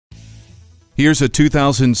Here's a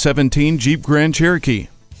 2017 Jeep Grand Cherokee.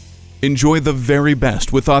 Enjoy the very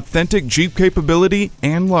best with authentic Jeep capability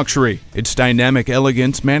and luxury. Its dynamic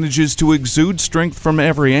elegance manages to exude strength from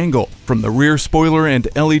every angle, from the rear spoiler and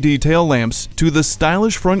LED tail lamps to the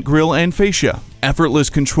stylish front grille and fascia. Effortless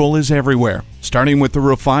control is everywhere, starting with the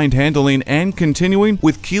refined handling and continuing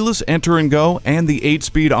with keyless enter and go and the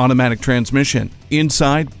 8-speed automatic transmission.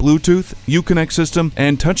 Inside, Bluetooth, Uconnect system,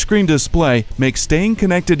 and touchscreen display make staying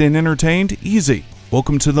connected and entertained easy.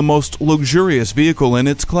 Welcome to the most luxurious vehicle in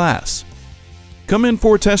its class. Come in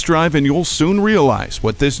for a test drive and you'll soon realize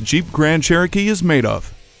what this Jeep Grand Cherokee is made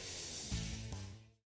of.